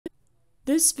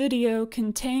This video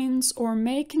contains or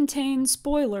may contain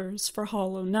spoilers for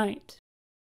Hollow Knight.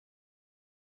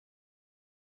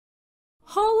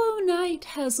 Hollow Knight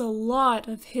has a lot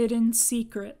of hidden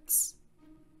secrets.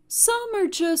 Some are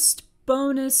just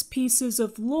bonus pieces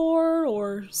of lore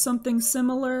or something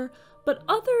similar, but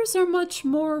others are much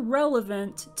more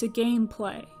relevant to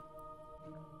gameplay.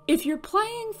 If you're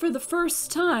playing for the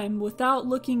first time without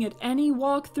looking at any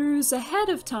walkthroughs ahead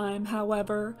of time,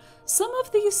 however, some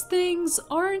of these things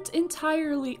aren't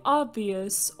entirely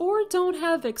obvious or don't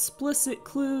have explicit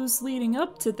clues leading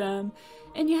up to them,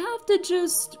 and you have to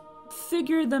just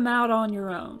figure them out on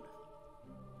your own.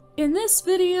 In this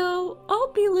video,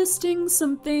 I'll be listing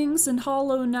some things in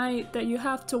Hollow Knight that you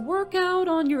have to work out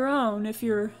on your own if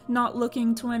you're not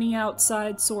looking to any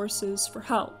outside sources for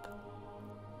help.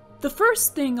 The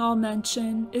first thing I'll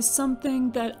mention is something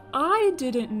that I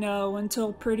didn't know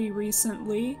until pretty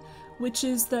recently, which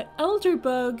is that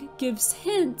Elderbug gives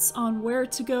hints on where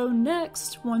to go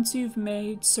next once you've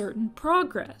made certain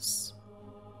progress.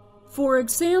 For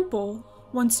example,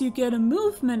 once you get a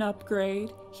movement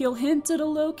upgrade, he'll hint at a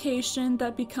location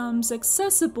that becomes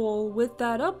accessible with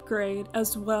that upgrade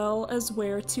as well as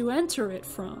where to enter it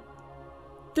from.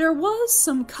 There was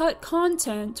some cut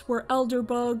content where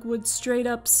Elderbug would straight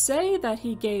up say that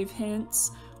he gave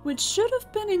hints, which should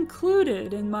have been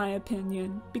included in my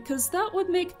opinion, because that would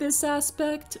make this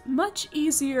aspect much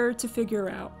easier to figure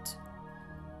out.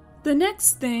 The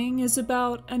next thing is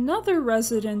about another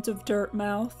resident of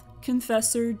Dirtmouth,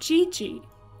 Confessor Gigi.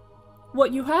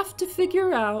 What you have to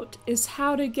figure out is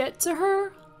how to get to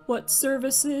her, what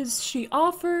services she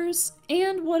offers,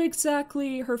 and what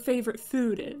exactly her favorite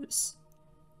food is.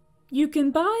 You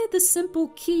can buy the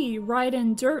simple key right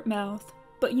in Dirtmouth,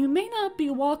 but you may not be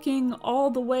walking all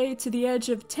the way to the edge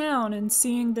of town and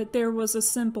seeing that there was a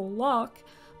simple lock,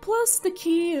 plus the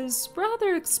key is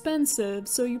rather expensive,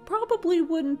 so you probably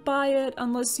wouldn't buy it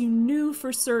unless you knew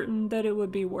for certain that it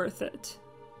would be worth it.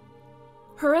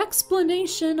 Her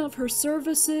explanation of her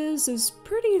services is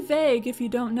pretty vague if you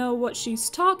don't know what she's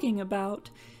talking about.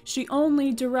 She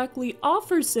only directly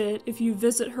offers it if you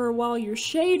visit her while your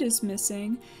shade is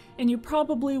missing, and you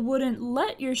probably wouldn't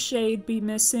let your shade be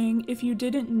missing if you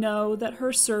didn't know that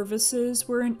her services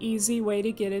were an easy way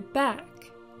to get it back.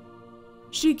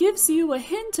 She gives you a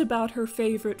hint about her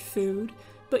favorite food,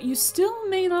 but you still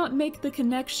may not make the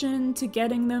connection to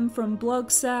getting them from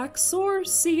Blugsacks or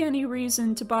see any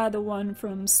reason to buy the one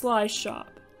from Sly's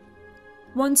shop.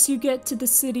 Once you get to the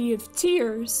City of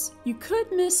Tears, you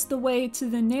could miss the way to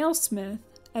the Nailsmith,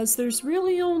 as there's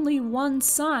really only one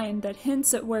sign that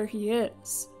hints at where he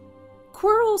is.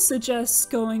 Quirrell suggests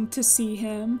going to see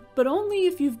him, but only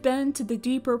if you've been to the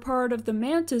deeper part of the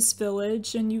Mantis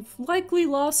village and you've likely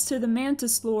lost to the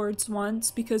Mantis Lords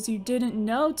once because you didn't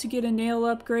know to get a nail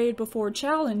upgrade before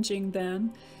challenging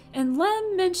them, and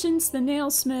Lem mentions the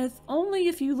Nailsmith only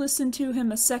if you listen to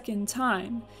him a second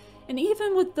time, and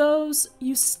even with those,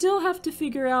 you still have to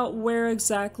figure out where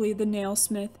exactly the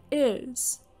Nailsmith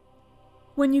is.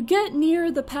 When you get near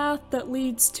the path that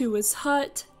leads to his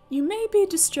hut, you may be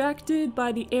distracted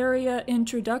by the area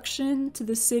introduction to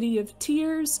the City of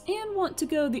Tears and want to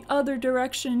go the other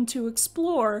direction to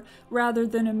explore rather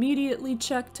than immediately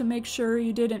check to make sure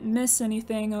you didn't miss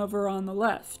anything over on the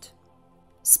left.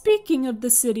 Speaking of the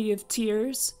City of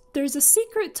Tears, there's a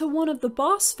secret to one of the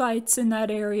boss fights in that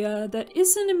area that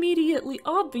isn't immediately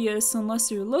obvious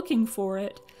unless you're looking for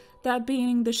it, that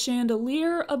being the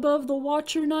chandelier above the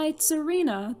Watcher Knight's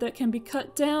arena that can be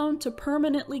cut down to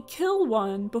permanently kill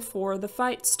one before the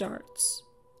fight starts.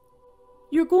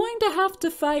 You're going to have to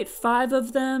fight 5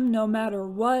 of them no matter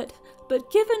what,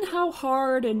 but given how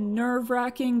hard and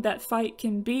nerve-wracking that fight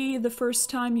can be the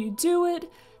first time you do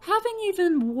it, having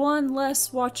even one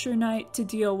less Watcher Knight to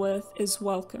deal with is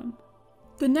welcome.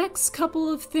 The next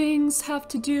couple of things have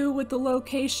to do with the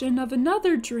location of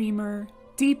another dreamer,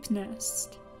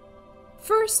 Deepnest.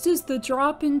 First is the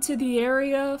drop into the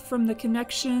area from the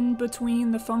connection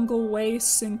between the Fungal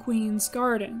Wastes and Queen's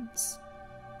Gardens.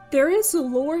 There is a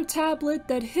lore tablet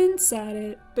that hints at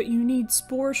it, but you need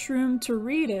Spore Shroom to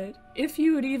read it, if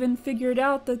you had even figured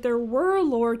out that there were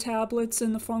lore tablets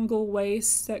in the Fungal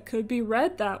Wastes that could be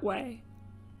read that way.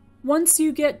 Once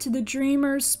you get to the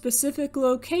Dreamer's specific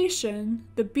location,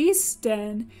 the Beast's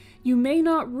Den, you may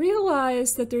not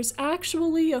realize that there's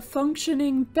actually a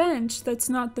functioning bench that's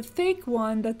not the fake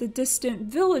one that the distant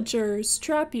villagers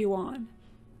trap you on.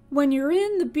 When you're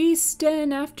in the Beast's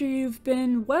Den after you've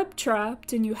been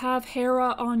web-trapped and you have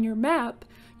Hera on your map,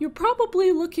 you're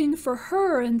probably looking for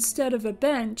her instead of a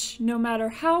bench, no matter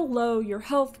how low your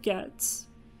health gets.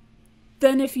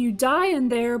 Then if you die in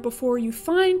there before you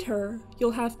find her,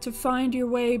 you'll have to find your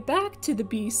way back to the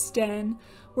beast's den,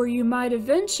 where you might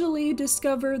eventually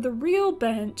discover the real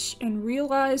bench and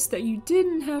realize that you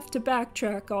didn't have to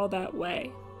backtrack all that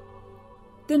way.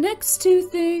 The next two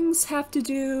things have to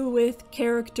do with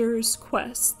characters'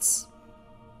 quests.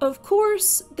 Of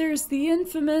course, there's the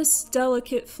infamous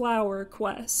Delicate Flower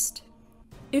quest.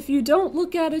 If you don't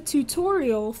look at a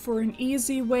tutorial for an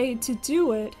easy way to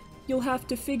do it, you'll have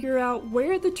to figure out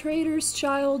where the Trader's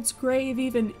Child's grave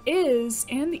even is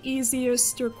and the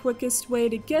easiest or quickest way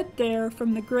to get there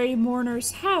from the Grey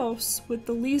Mourner's house with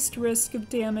the least risk of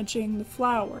damaging the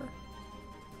flower.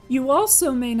 You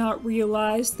also may not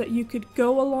realize that you could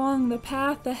go along the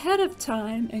path ahead of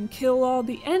time and kill all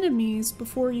the enemies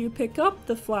before you pick up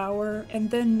the flower and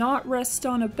then not rest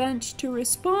on a bench to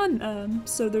respawn them,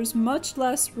 so there's much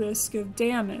less risk of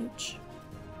damage.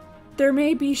 There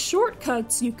may be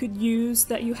shortcuts you could use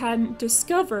that you hadn't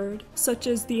discovered, such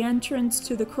as the entrance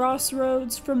to the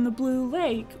Crossroads from the Blue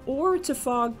Lake or to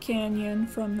Fog Canyon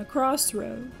from the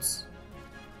Crossroads.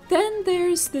 Then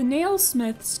there's the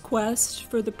Nailsmith's quest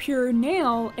for the pure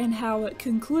nail and how it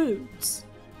concludes.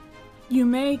 You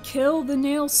may kill the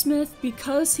Nailsmith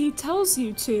because he tells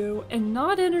you to, and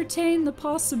not entertain the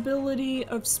possibility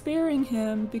of sparing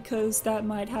him because that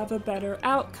might have a better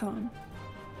outcome.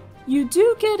 You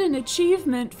do get an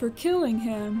achievement for killing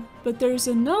him, but there's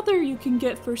another you can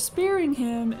get for sparing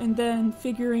him and then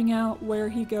figuring out where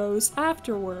he goes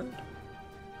afterward.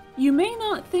 You may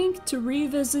not think to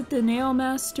revisit the nail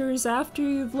masters after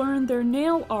you've learned their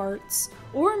nail arts,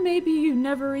 or maybe you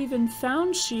never even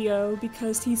found Shio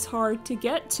because he's hard to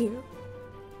get to.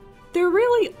 There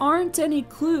really aren't any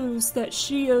clues that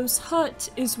Shio's hut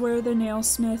is where the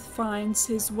nailsmith finds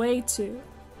his way to.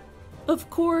 Of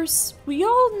course, we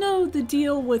all know the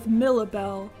deal with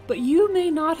Millabelle, but you may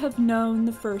not have known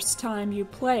the first time you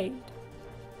played.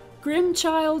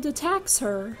 Grimchild attacks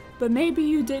her, but maybe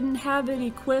you didn't have it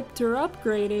equipped or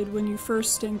upgraded when you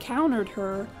first encountered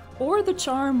her, or the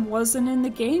charm wasn't in the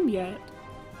game yet.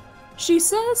 She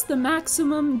says the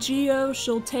maximum geo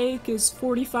she'll take is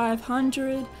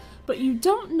 4,500, but you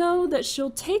don't know that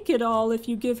she'll take it all if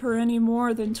you give her any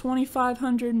more than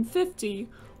 2,550,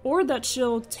 or that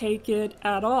she'll take it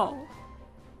at all.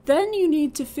 Then you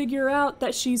need to figure out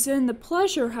that she's in the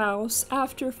pleasure house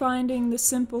after finding the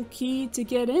simple key to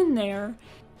get in there,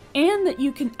 and that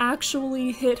you can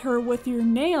actually hit her with your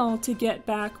nail to get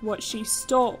back what she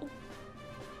stole.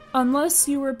 Unless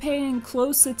you were paying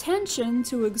close attention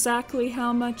to exactly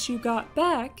how much you got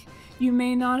back, you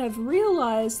may not have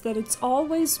realized that it's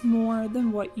always more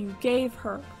than what you gave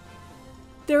her.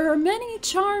 There are many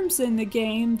charms in the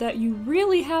game that you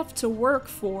really have to work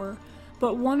for,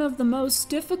 but one of the most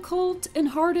difficult and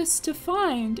hardest to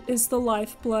find is the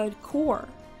Lifeblood Core.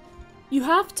 You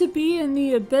have to be in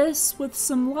the abyss with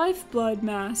some Lifeblood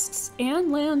masks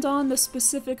and land on the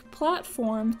specific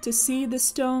platform to see the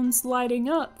stones lighting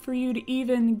up for you to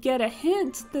even get a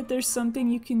hint that there's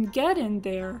something you can get in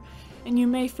there, and you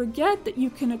may forget that you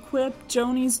can equip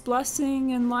Joni's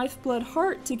Blessing and Lifeblood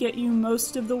Heart to get you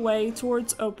most of the way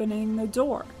towards opening the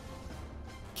door.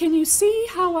 Can you see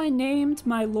how I named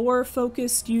my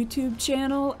lore-focused YouTube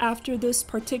channel after this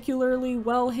particularly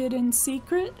well-hidden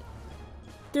secret?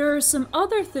 There are some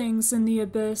other things in the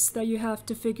Abyss that you have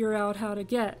to figure out how to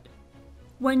get.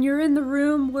 When you're in the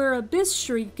room where Abyss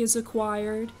Shriek is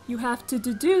acquired, you have to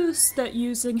deduce that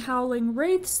using Howling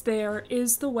Wraiths there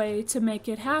is the way to make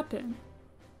it happen.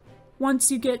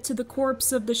 Once you get to the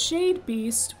corpse of the Shade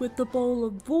Beast with the Bowl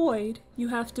of Void, you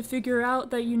have to figure out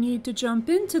that you need to jump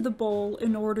into the bowl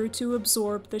in order to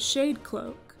absorb the Shade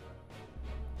Cloak.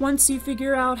 Once you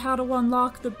figure out how to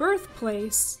unlock the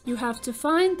Birthplace, you have to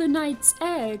find the Knight's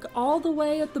Egg all the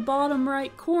way at the bottom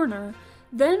right corner,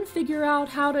 then figure out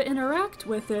how to interact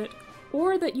with it,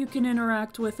 or that you can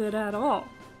interact with it at all.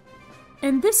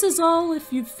 And this is all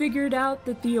if you've figured out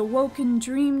that the Awoken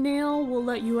Dream Nail will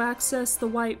let you access the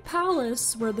White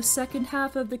Palace where the second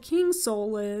half of the King's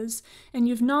Soul is, and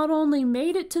you've not only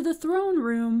made it to the throne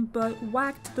room, but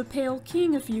whacked the Pale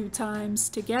King a few times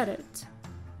to get it.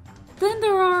 Then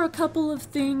there are a couple of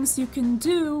things you can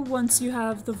do once you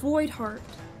have the Void Heart.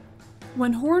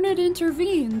 When Hornet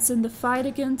intervenes in the fight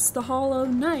against the Hollow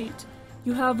Knight,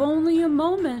 you have only a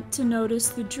moment to notice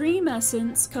the Dream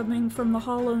Essence coming from the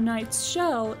Hollow Knight's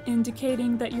shell,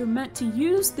 indicating that you're meant to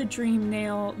use the Dream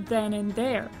Nail then and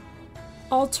there.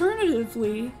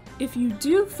 Alternatively, if you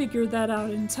do figure that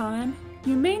out in time,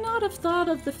 you may not have thought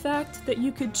of the fact that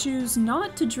you could choose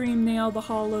not to Dream Nail the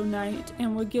Hollow Knight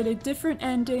and would get a different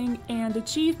ending and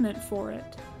achievement for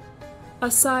it.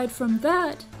 Aside from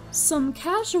that, Some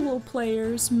casual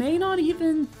players may not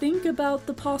even think about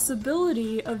the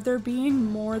possibility of there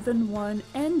being more than one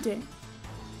ending.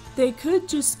 They could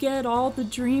just get all the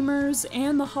Dreamers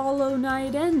and the Hollow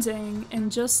Knight ending and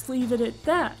just leave it at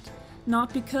that,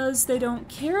 not because they don't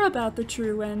care about the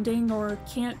true ending or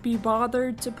can't be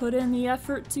bothered to put in the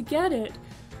effort to get it,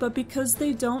 but because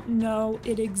they don't know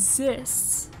it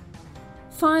exists.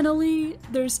 Finally,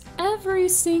 there's every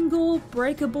single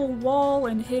breakable wall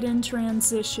and hidden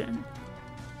transition.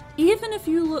 Even if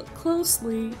you look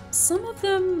closely, some of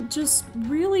them just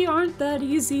really aren't that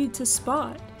easy to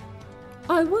spot.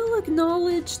 I will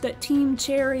acknowledge that Team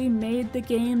Cherry made the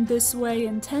game this way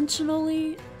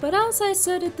intentionally, but as I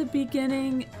said at the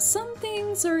beginning, some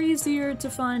things are easier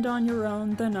to find on your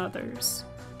own than others.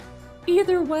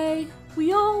 Either way,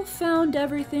 we all found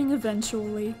everything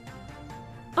eventually.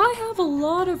 I have a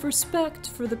lot of respect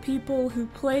for the people who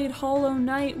played Hollow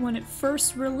Knight when it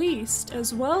first released,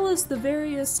 as well as the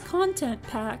various content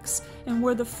packs, and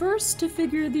were the first to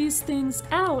figure these things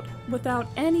out without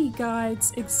any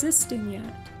guides existing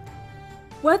yet.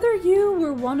 Whether you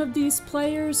were one of these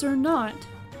players or not,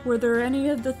 were there any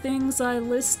of the things I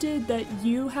listed that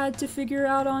you had to figure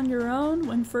out on your own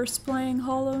when first playing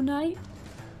Hollow Knight?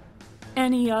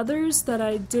 Any others that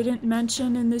I didn't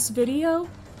mention in this video?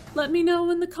 Let me know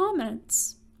in the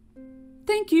comments.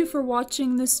 Thank you for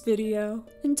watching this video,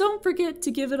 and don't forget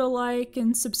to give it a like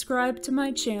and subscribe to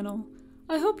my channel.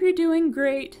 I hope you're doing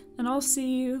great, and I'll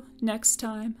see you next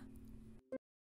time.